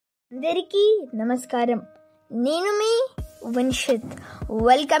అందరికీ నమస్కారం. నేను మీ Vinshith.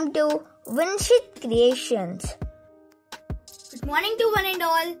 Welcome to Vinshith Creations. Good morning to one and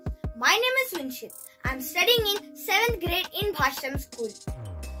all. My name is Vinshith. I am studying in 7th grade in Bhasham School.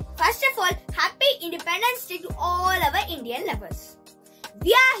 First of all, happy Independence Day to all our Indian lovers.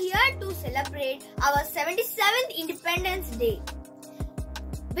 We are here to celebrate our 77th Independence Day,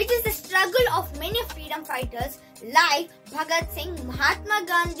 which is the struggle of many freedom fighters like Bhagat Singh, Mahatma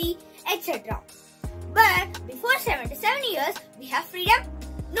Gandhi, etc. But before 77 years, we have freedom?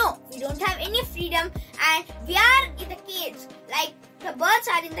 No, we don't have any freedom, and we are in the cage, like the birds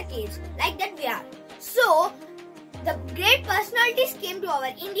are in the cage, like that we are. So, the great personalities came to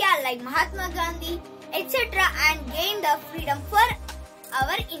our India like Mahatma Gandhi, etc. and gained the freedom for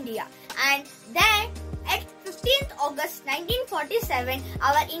our India. And then at 15th August 1947,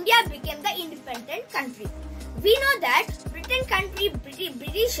 our India became the independent country. We know that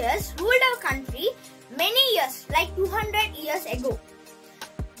Britishers ruled our country many years, like 200 years ago.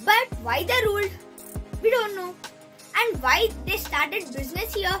 But why they ruled? We don't know. And why they started business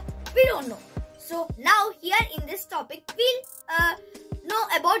here? We don't know. So now here in this topic, we'll know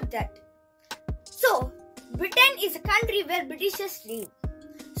about that. So Britain is a country where Britishers live.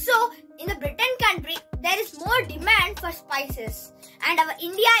 So in the Britain country, there is more demand for spices, and our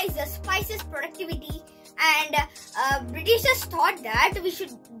India is a spices productivity. And Britishers thought that we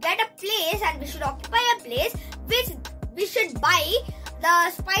should get a place and we should occupy a place which we should buy the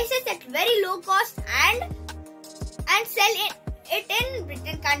spices at very low cost and sell it in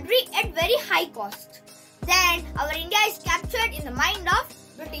Britain country at very high cost. Then our India is captured in the mind of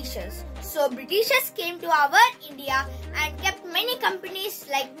Britishers. So Britishers came to our India and kept many companies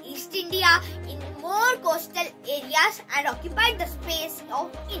like East India in more coastal areas and occupied the space of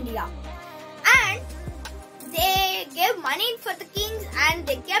India. And they gave money for the kings and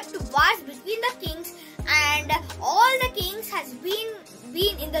they kept wars between the kings, and all the kings has been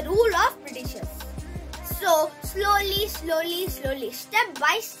in the rule of Britishers. So slowly, step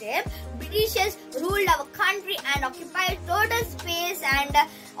by step, Britishers ruled our country and occupied total space, and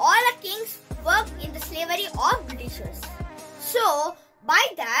all the kings worked in the slavery of Britishers. So by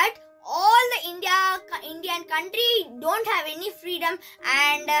that, all the Indian country don't have any freedom,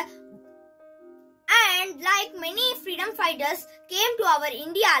 and like many freedom fighters came to our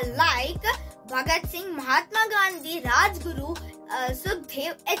India like Bhagat Singh, Mahatma Gandhi, Rajguru,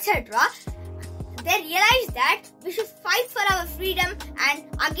 Sukhdev, etc. They realized that we should fight for our freedom, and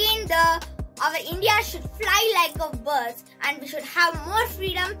again our India should fly like a birds, and we should have more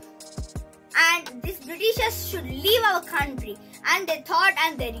freedom, and these Britishers should leave our country. And they thought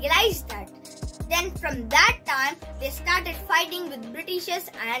and they realized that. Then from that time, they started fighting with Britishers,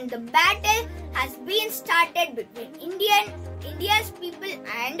 and the battle has been started between India's people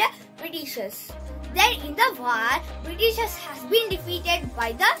and Britishers. Then in the war, Britishers has been defeated by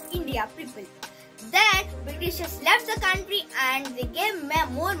the India people. Then Britishers left the country and they gave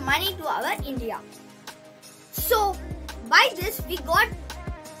more money to our India. So by this we got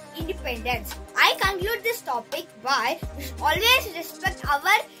independence. I conclude this topic by we should always respect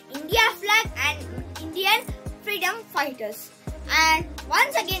our India flag and Indian freedom fighters. And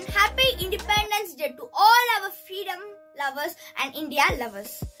once again, happy Independence Day to all our freedom lovers and India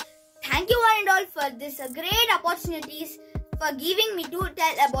lovers. Thank you one and all for this great opportunities for giving me to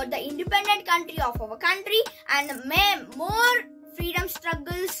tell about the independent country of our country and more freedom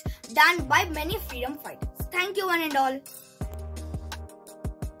struggles done by many freedom fighters. Thank you one and all.